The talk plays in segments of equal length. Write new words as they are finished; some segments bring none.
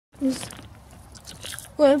Just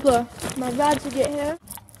waiting for my dad to get here.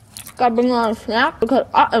 Gotta bring on a snack because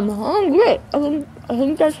I am hungry. I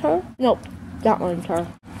think that's her. Nope, that one's her.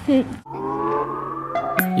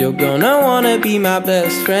 You're gonna wanna be my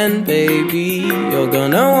best friend, baby. You're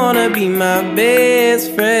gonna wanna be my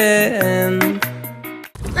best friend. Look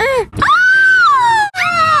at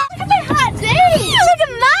my hot day! Look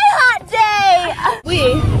at my hot day!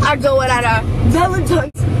 We are going on a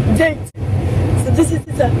Valentine's date. So this is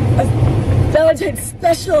a Valentine's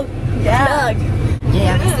special vlog.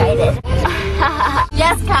 Yeah, I'm excited.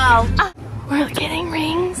 Yes, Kyle. We're getting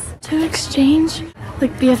rings to exchange,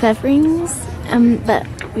 like BFF rings. But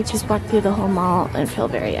we just walked through the whole mall and feel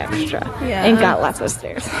very extra. Yeah. And got lots of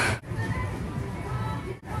stairs.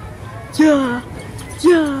 Yeah.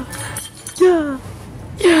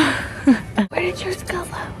 Where did yours go,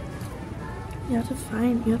 love? You have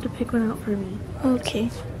to pick one out for me. Okay.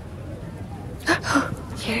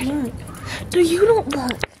 Here. Look. No, you don't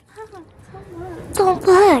look. Don't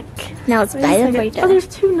look. Now it's by the right. Oh, there's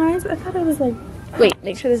 2 9s. I thought it was like. Wait,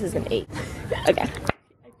 make sure this is an 8. Okay.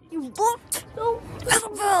 You looked.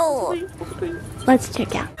 Let's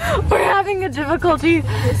check out. We're having a difficulty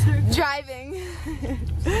driving.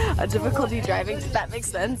 A difficulty driving. Does that make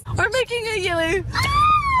sense? We're making a yellow.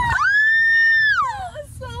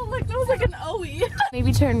 That was like an OE.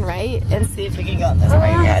 Maybe turn right and see if we can go on this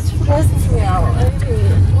parking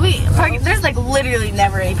edge. There's like literally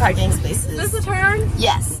never any parking spaces. Is this the turn?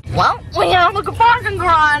 Yes. Well, we have like a parking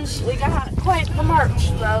garage. We got quite the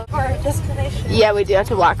march though for our destination. Yeah, we do have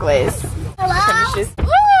to walk ways. Hello. Woo!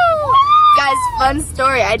 Guys, fun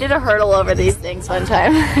story. I did a hurdle over these things one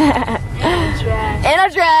time. In a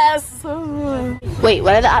dress. Wait,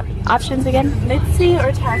 what are the options again? Mitzi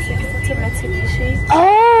or taxi because it's a Mitsubishi.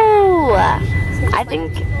 Oh, I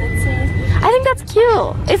think that's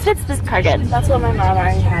cute. It fits this cardigan. That's what my mom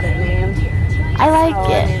already had it named. I like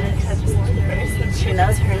it. She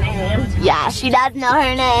knows her name. Yeah, she does know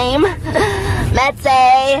her name.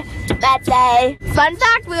 Mitzi. Fun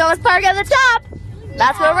fact, we always park at the top.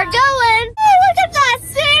 That's where we're going. Oh, look at that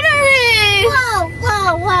scenery.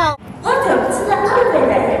 Whoa. Welcome to the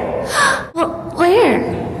elevator. Well, where?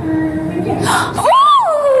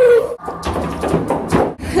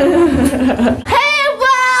 Hey,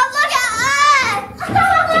 wow, look at us!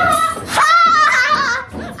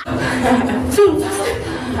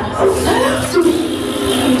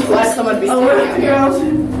 Why someone be staring at us?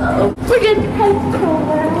 We're good.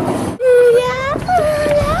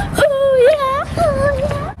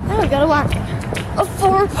 Now we gotta walk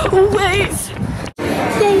 4 ways.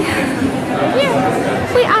 Yay.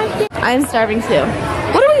 We are here. I'm starving too.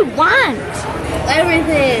 What do we want?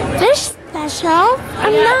 Everything. Fish special? Oh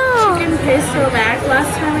no. Chicken pesto mac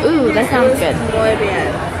last time. Ooh, that sounds good.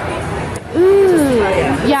 Ooh.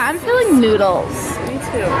 Yeah, I'm feeling noodles. Me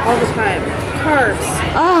too. All the time. Carbs.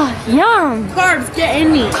 Oh, yum. Carbs, get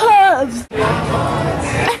in me. Carbs.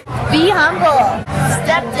 Be humble.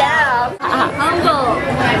 Step down. Humble.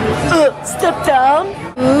 Step down.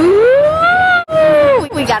 Ooh.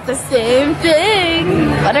 We got the same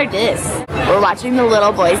thing. What are this? We're watching the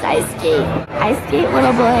little boys ice skate. Ice skate,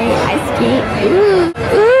 little boy. Ice skate. Ooh.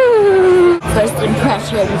 First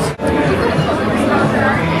impressions.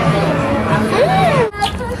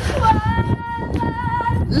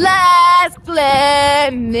 Last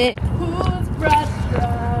planet. Who's bright?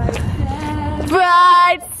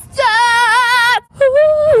 Bright stars.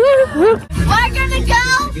 We're gonna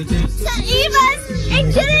go to Eva's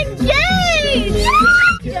and get engaged.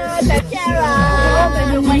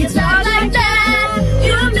 When you talk like that,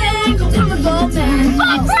 you make a chemical man.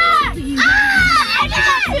 Alright!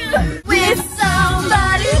 With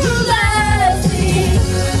somebody who loves me.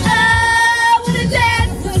 I wanna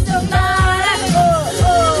dance with somebody.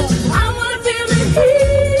 I wanna feel the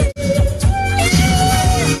heat.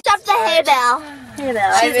 Stop the hay bell.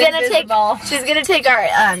 She's gonna take our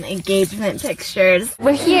engagement pictures.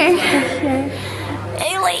 We're here.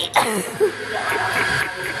 Haley.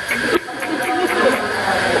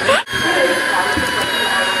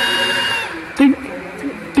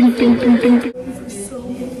 So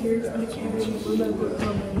weird. I can't remember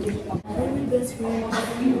how many. I'm my best friend.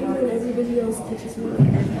 You and everybody else touches me.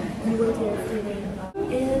 You were there for me.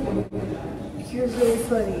 And you're really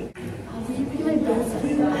funny. Will you be my best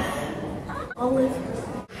friend? Olive.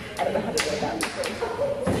 I don't know how to go that way.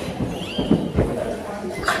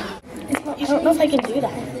 I don't know if I can do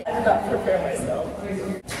that. I did not prepare myself.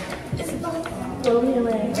 Blow me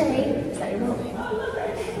away. Is that your name?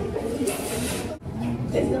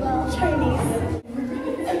 Isabel. Chinese.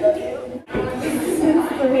 I love you. This is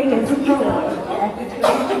spring and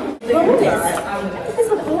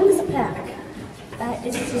what is this?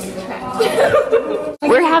 It's just trash.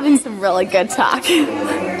 We're having some really good talk. Is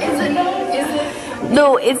it?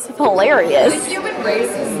 No, it's hilarious. The human race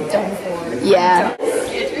is done for. Yeah.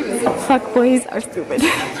 Fuck boys are stupid.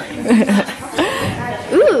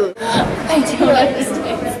 Ooh. I don't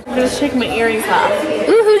understand. I'm gonna shake my earrings off.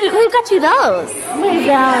 Ooh, who got you those? My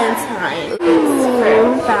Valentine.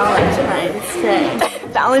 Ooh, Valentine's Day.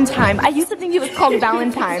 Valentine. I used to think it was called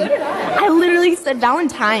Valentine. I literally said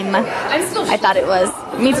Valentine. I thought it was.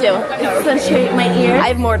 Me too. I'm gonna shake my ear. I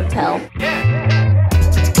have more to tell.